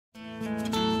Hey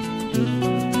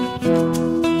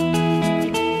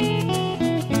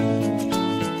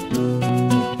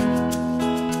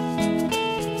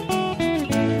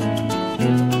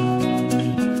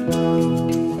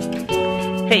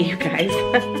you guys,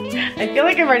 I feel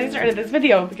like I've already started this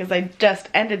video because I just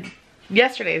ended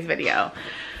yesterday's video.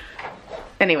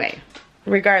 Anyway,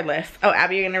 regardless. Oh,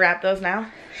 Abby, you're gonna wrap those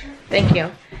now? Sure. Thank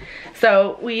you.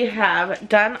 So we have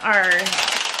done our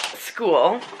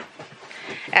school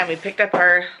and we picked up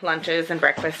our lunches and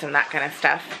breakfast and that kind of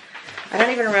stuff. I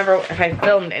don't even remember if I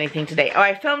filmed anything today. Oh,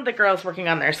 I filmed the girls working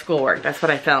on their schoolwork. That's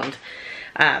what I filmed.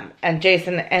 And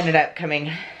Jason ended up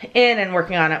coming in and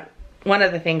working on it. One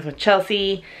of the things with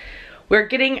Chelsea, we're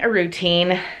getting a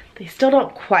routine. They still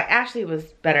don't quite, Ashley was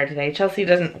better today. Chelsea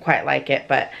doesn't quite like it,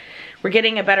 but we're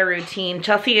getting a better routine.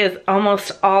 Chelsea is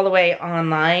almost all the way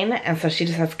online, and so she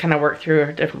just has to kind of work through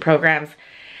her different programs.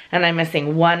 And I'm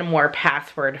missing one more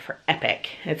password for Epic.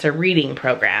 It's a reading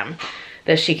program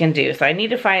that she can do. So I need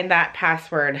to find that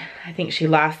password. I think she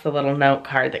lost the little note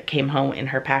card that came home in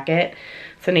her packet.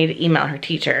 So I need to email her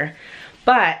teacher.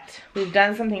 But we've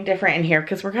done something different in here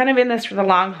because we're kind of in this for the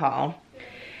long haul.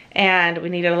 And we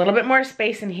needed a little bit more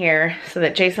space in here so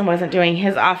that Jason wasn't doing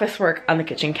his office work on the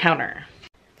kitchen counter.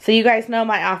 So you guys know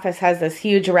my office has this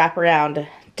huge wraparound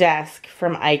desk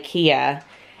from IKEA.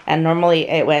 And normally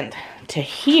it went to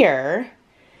here.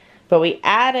 But we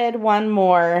added one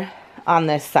more on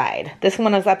this side. This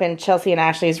one was up in Chelsea and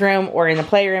Ashley's room or in the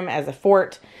playroom as a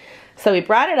fort. So we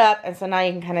brought it up, and so now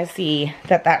you can kind of see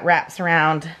that that wraps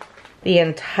around the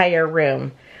entire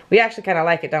room. We actually kind of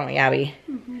like it, don't we, Abby?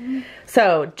 Mm-hmm.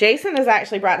 So Jason has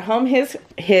actually brought home his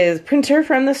printer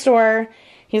from the store.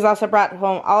 He's also brought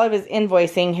home all of his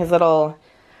invoicing, his little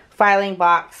filing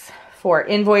box for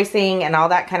invoicing and all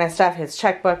that kind of stuff, his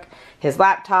checkbook, his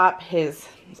laptop,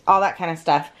 all that kind of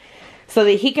stuff, so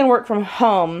that he can work from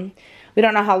home. We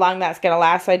don't know how long that's going to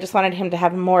last, so I just wanted him to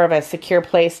have more of a secure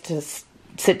place to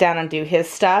sit down and do his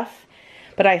stuff.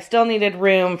 But I still needed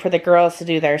room for the girls to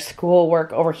do their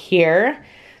schoolwork over here.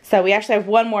 So we actually have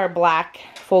one more black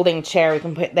folding chair we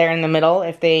can put there in the middle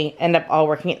if they end up all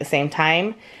working at the same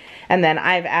time. And then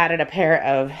I've added a pair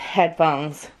of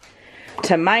headphones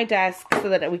to my desk so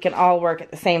that we can all work at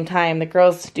the same time. The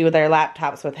girls do their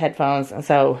laptops with headphones, and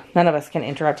so none of us can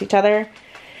interrupt each other.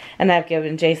 And I've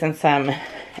given Jason some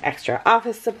extra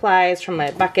office supplies from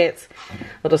my buckets,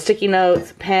 little sticky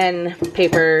notes, pen,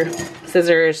 paper,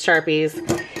 scissors, Sharpies.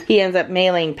 He ends up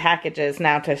mailing packages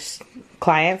now to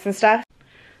clients and stuff.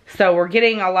 So we're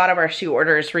getting a lot of our shoe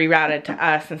orders rerouted to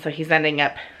us, and so he's ending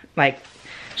up like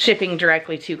shipping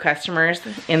directly to customers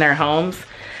in their homes.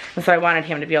 And so I wanted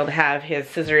him to be able to have his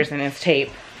scissors and his tape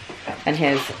and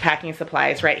his packing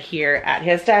supplies right here at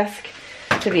his desk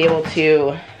to be able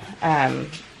to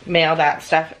mail that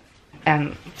stuff.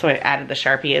 And so I added the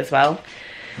Sharpie as well.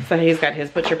 So he's got his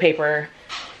butcher paper,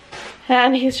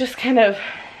 and he's just kind of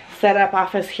set up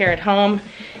office here at home,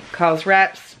 calls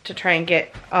reps to try and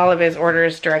get all of his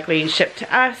orders directly shipped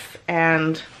to us.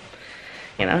 And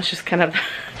you know, it's just kind of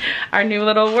our new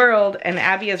little world. And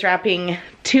Abby is wrapping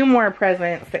 2 more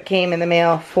presents that came in the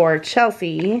mail for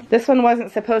Chelsea. This one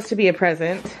wasn't supposed to be a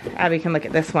present. Abby can look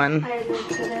at this one. I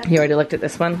looked at it. You already looked at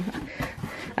this one?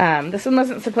 This one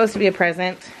wasn't supposed to be a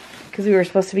present because we were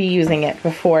supposed to be using it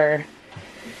before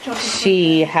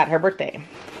she had her birthday.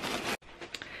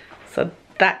 So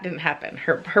that didn't happen.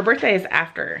 Her birthday is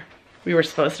after we were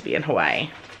supposed to be in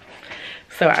Hawaii.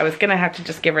 So I was gonna have to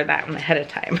just give her that one ahead of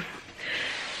time.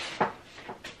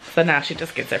 So now she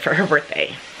just gets it for her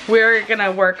birthday. We're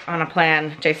gonna work on a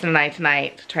plan, Jason and I,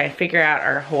 tonight to try and figure out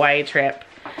our Hawaii trip.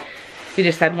 We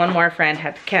just had one more friend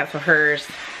had to cancel hers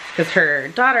because her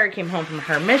daughter came home from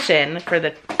her mission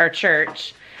for our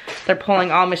church. They're pulling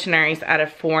all missionaries out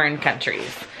of foreign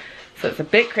countries. So it's a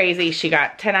bit crazy. She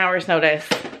got 10 hours notice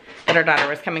that her daughter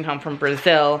was coming home from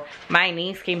Brazil. My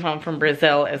niece came home from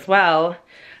Brazil as well.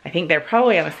 I think they're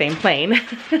probably on the same plane.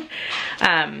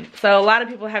 So a lot of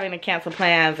people having to cancel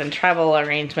plans and travel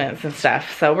arrangements and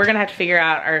stuff. So we're gonna have to figure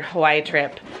out our Hawaii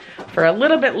trip for a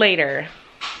little bit later.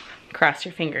 Cross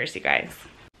your fingers, you guys.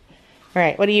 All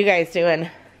right, what are you guys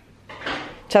doing?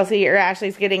 Chelsea or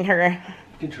Ashley's getting her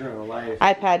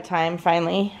iPad time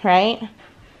finally, right?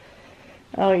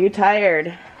 Oh, you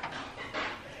tired?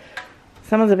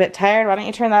 Someone's a bit tired. Why don't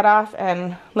you turn that off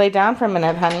and lay down for a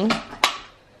minute, honey?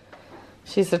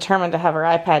 She's determined to have her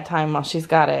iPad time while she's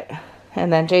got it.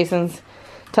 And then Jason's,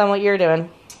 tell him what you're doing.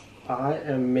 I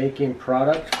am making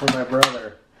product for my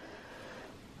brother.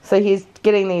 So he's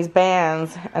getting these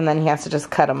bands, and then he has to just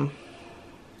cut them.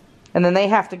 And then they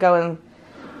have to go and,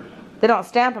 they don't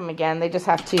stamp them again, they just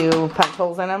have to punch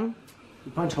holes in them.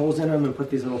 You punch holes in them and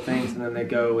put these little things, and then they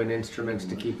go in instruments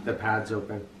to keep the pads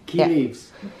open. Key Yeah.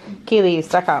 leaves.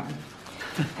 Keyleaves.com.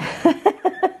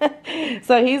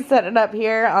 So he's setting up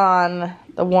here on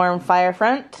the warm fire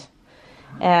front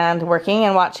and working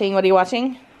and watching. What are you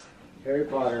watching? Harry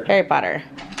Potter. Harry Potter.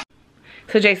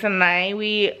 So Jason and I,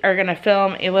 we are gonna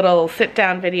film a little sit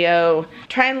down video,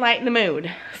 try and lighten the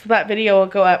mood. So that video will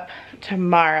go up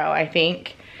tomorrow, I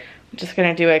think. I'm just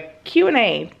gonna do a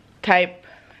Q&A type.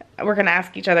 We're gonna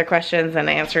ask each other questions and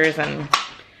answers, and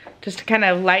just to kind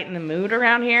of lighten the mood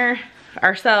around here,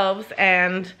 ourselves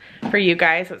and for you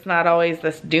guys. It's not always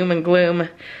this doom and gloom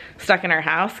stuck in our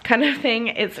house kind of thing.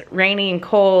 It's rainy and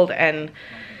cold and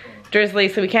drizzly,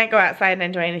 so we can't go outside and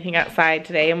enjoy anything outside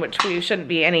today, and which we shouldn't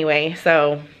be anyway.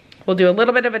 So we'll do a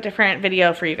little bit of a different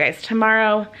video for you guys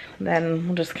tomorrow. Then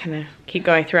we'll just kind of keep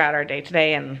going throughout our day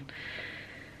today and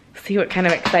see what kind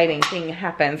of exciting thing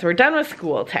happens. We're done with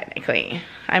school technically.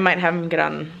 I might have them get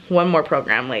on one more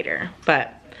program later,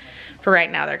 but for right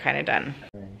now they're kind of done.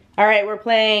 All right, we're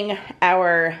playing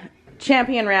our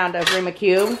champion round of Room a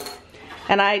Cube,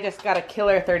 and I just got a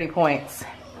killer 30 points.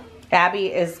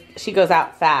 Abby she goes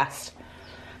out fast.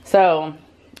 So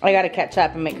I gotta catch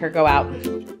up and make her go out.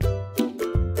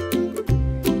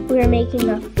 We're making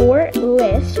a fort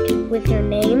list with your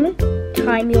name,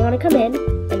 time you want to come in,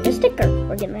 and a sticker.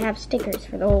 We're gonna have stickers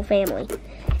for the whole family.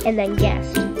 And then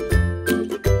guests.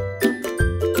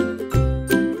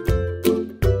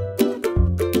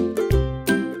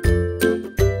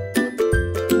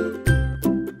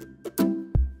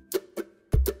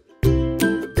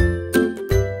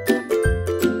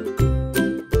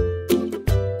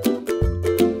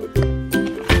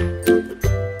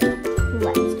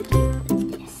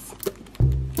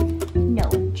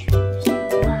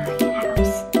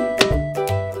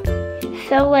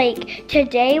 So like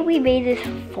today we made this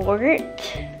fort.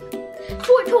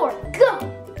 Fort tour, go!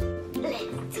 Let's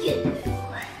go.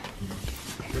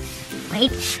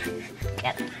 Wait,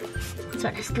 gotta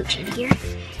sort of scooch in here.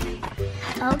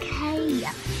 Okay,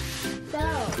 so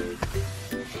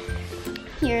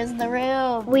here's the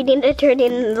room. We need to turn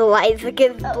in the lights like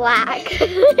it's black.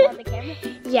 On the camera?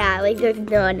 Yeah, like there's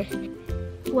none.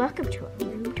 Welcome to a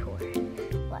room tour.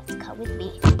 Let's come with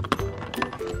me.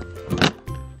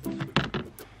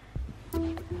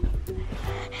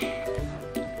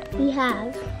 We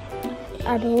have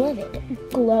our beloved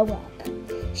glow up.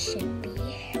 Should be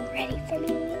ready for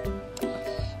me.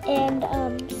 And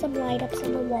some light ups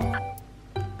on the wall.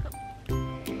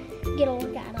 Get a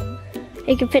look at them.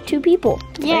 It can fit 2 people.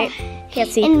 Yeah. Right? Can't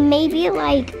see. And maybe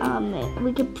like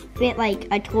we could fit like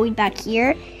a toy back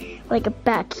here. Like a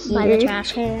back here. By the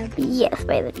trash can. Yes,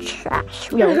 by the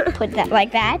trash. We'll put that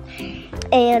like that.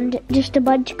 And just a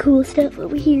bunch of cool stuff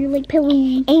over here, like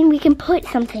pillows. And we can put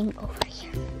something over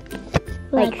here.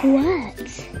 Like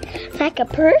what? Like a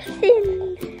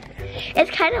person.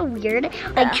 It's kind of weird.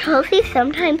 Like Chelsea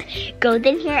sometimes goes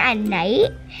in here at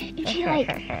night,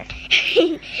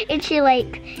 and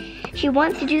she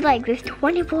wants to do like this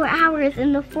 24 hours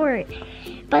in the fort.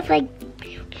 But like,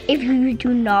 if you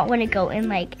do not want to go in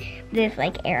like this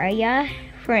like area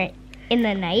for in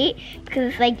the night,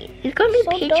 because it's gonna be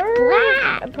so pitch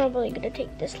black. I'm probably gonna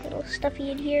take this little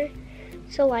stuffy in here,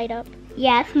 so light up.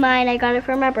 Yes, mine. I got it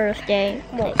for my birthday.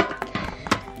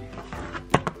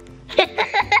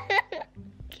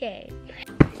 Okay.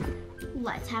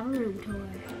 Let's have a room tour.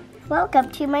 Welcome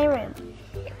to my room.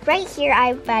 Right here, I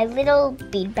have my little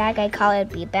bead bag. I call it a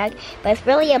bead bag, but it's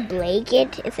really a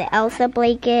blanket. It's an Elsa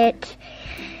blanket.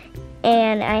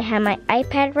 And I have my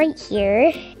iPad right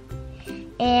here.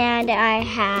 And I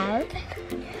have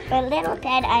my little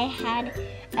bed.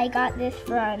 I got this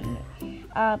from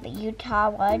Utah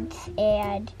once,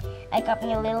 and I got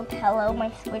me a little pillow,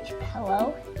 my Switch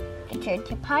pillow. It turned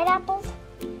to pineapples,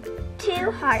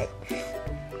 2 hearts,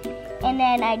 and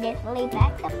then I just lay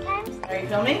back sometimes. Are you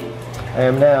filming? I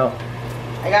am now.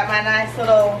 I got my nice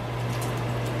little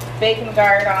bacon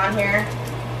guard on here.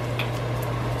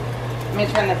 Let me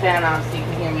turn the fan off so you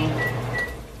can hear me.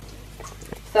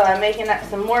 So I'm making up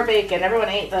some more bacon. Everyone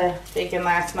ate the bacon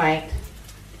last night.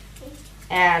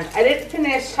 And I didn't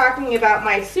finish talking about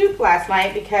my soup last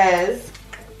night because,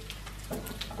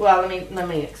 well, let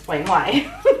me explain why.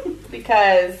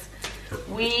 Because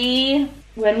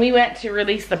when we went to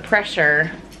release the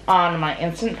pressure on my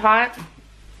Instant Pot,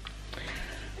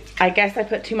 I guess I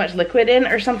put too much liquid in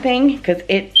or something, because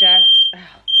it just,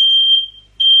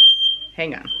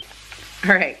 hang on.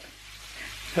 All right,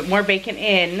 put more bacon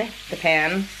in the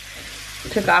pan,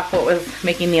 took off what was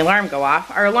making the alarm go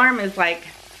off. Our alarm is like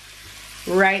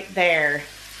right there.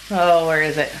 Oh, where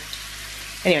is it?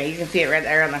 Anyway, you can see it right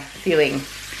there on the ceiling.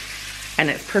 and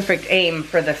it's perfect aim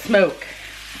for the smoke,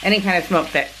 any kind of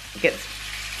smoke that gets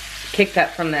kicked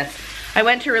up from this. I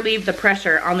went to relieve the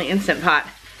pressure on the Instant Pot,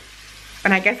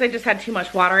 and I guess I just had too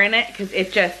much water in it because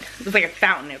it was like a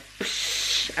fountain.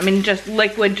 I mean, just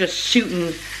liquid just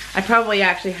shooting. I probably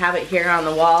actually have it here on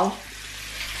the wall.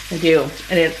 I do,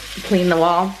 and it cleaned the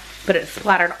wall, but it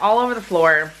splattered all over the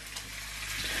floor,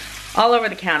 all over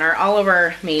the counter, all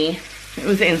over me. It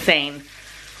was insane.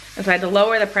 And so I had to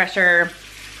lower the pressure,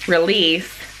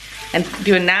 release, and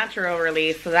do a natural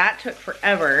release, so that took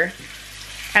forever.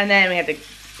 And then we had to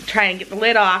try and get the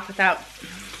lid off without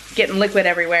getting liquid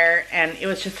everywhere, and it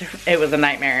was just, it was a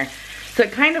nightmare. So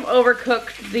it kind of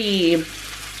overcooked the,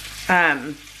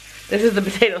 this is the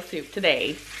potato soup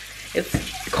today.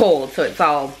 It's cold, so it's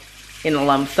all in a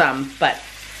lump sum, but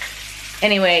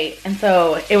anyway, and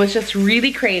so it was just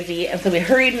really crazy, and so we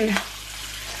hurried and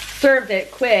served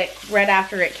it quick right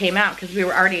after it came out because we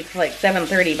were already to like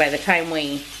 7:30 by the time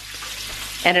we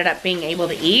ended up being able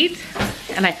to eat.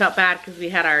 And I felt bad because we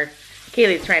had our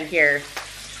Kaylee's friend here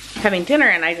having dinner,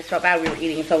 and I just felt bad we were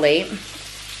eating so late.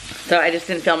 So I just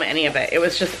didn't film any of it. It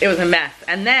was a mess.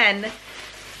 And then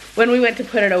when we went to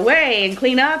put it away and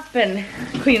clean up and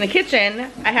clean the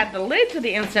kitchen, I had the lid to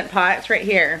the Instant Pot. It's right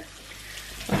here.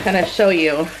 I'll kind of show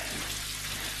you.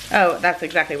 Oh, that's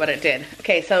exactly what it did.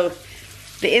 Okay, so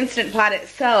the Instant Pot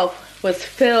itself was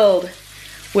filled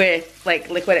with like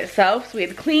liquid itself. So we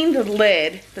had cleaned the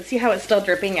lid, but see how it's still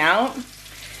dripping out?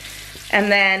 And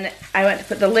then I went to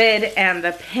put the lid and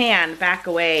the pan back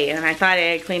away, and I thought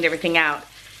I had cleaned everything out.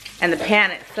 And the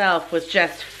pan itself was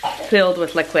just filled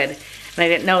with liquid. And I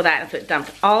didn't know that, and so it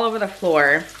dumped all over the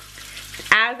floor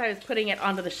as I was putting it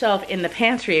onto the shelf in the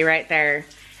pantry right there.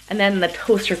 And then the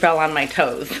toaster fell on my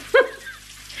toes.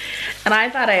 And I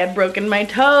thought I had broken my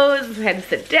toes. I had to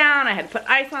sit down, I had to put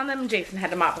ice on them. Jason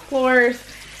had to mop the floors.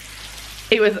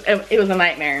 It was a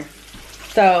nightmare.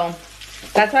 So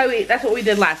that's what we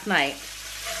did last night.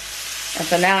 And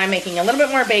so now I'm making a little bit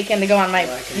more bacon to go on my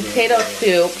potato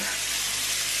soup.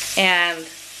 And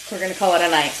we're gonna call it a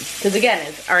night. Because again,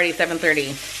 it's already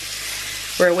 7:30.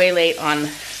 We're way late on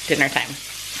dinner time.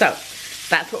 So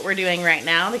that's what we're doing right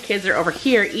now. The kids are over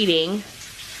here eating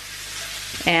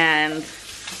and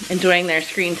enjoying their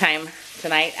screen time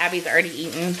tonight. Abby's already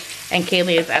eaten, and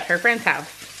Kaylee is at her friend's house.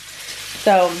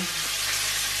 So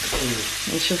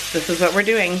this is what we're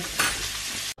doing.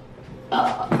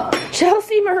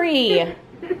 Chelsea Marie.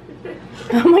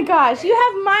 Oh my gosh, you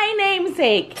have my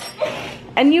namesake.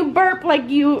 And you burp like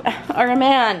you are a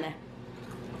man.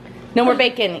 No more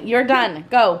bacon. You're done.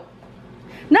 Go.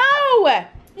 No!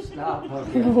 Stop.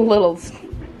 Littles.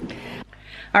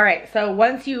 Alright, so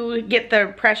once you get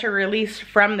the pressure released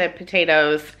from the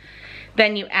potatoes,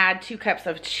 then you add 2 cups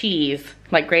of cheese,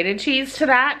 like grated cheese to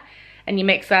that, and you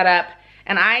mix that up.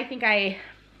 And I think I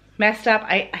messed up.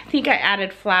 I think I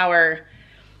added flour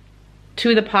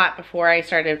to the pot before I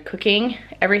started cooking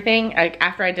everything, like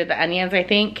after I did the onions, I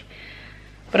think.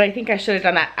 But I think I should have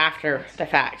done that after the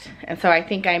fact. And so I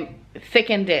think I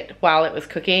thickened it while it was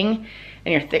cooking,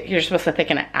 and you're supposed to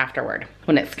thicken it afterward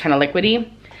when it's kind of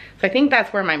liquidy. So I think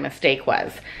that's where my mistake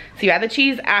was. So you add the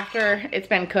cheese after it's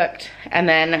been cooked, and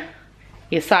then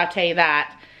you saute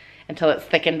that until it's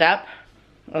thickened up,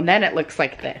 and then it looks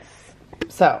like this.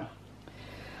 So,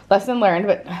 lesson learned,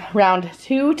 but round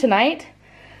 2 tonight,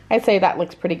 I'd say that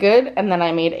looks pretty good. And then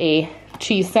I made a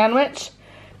cheese sandwich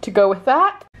to go with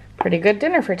that. Pretty good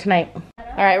dinner for tonight.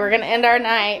 All right, we're gonna end our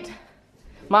night.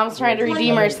 Mom's trying to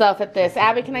redeem herself at this.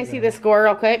 Abby, can I see the score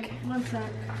real quick? One sec.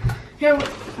 Here,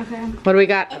 okay. What do we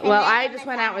got? Well, I just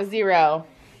went out with 0,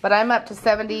 but I'm up to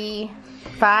 75.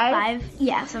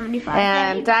 Yeah, 75.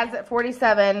 And Dad's at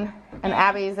 47, and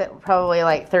Abby's at probably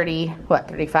like 30, what,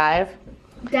 35?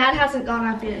 Dad hasn't gone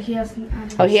up yet. He hasn't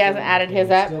added. Oh, he hasn't added his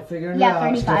up? Still figuring it Yeah, out.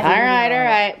 35. All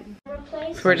right.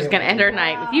 So we're just gonna end our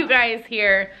night with you guys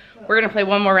here. We're gonna play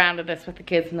one more round of this with the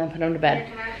kids and then put them to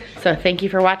bed. So thank you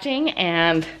for watching,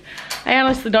 and I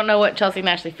honestly don't know what Chelsea and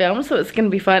Ashley filmed, so it's gonna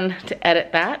be fun to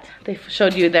edit that. They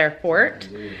showed you their fort,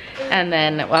 and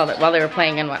then while they were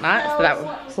playing and whatnot, so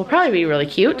that will probably be really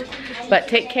cute. But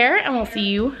take care, and we'll see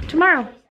you tomorrow.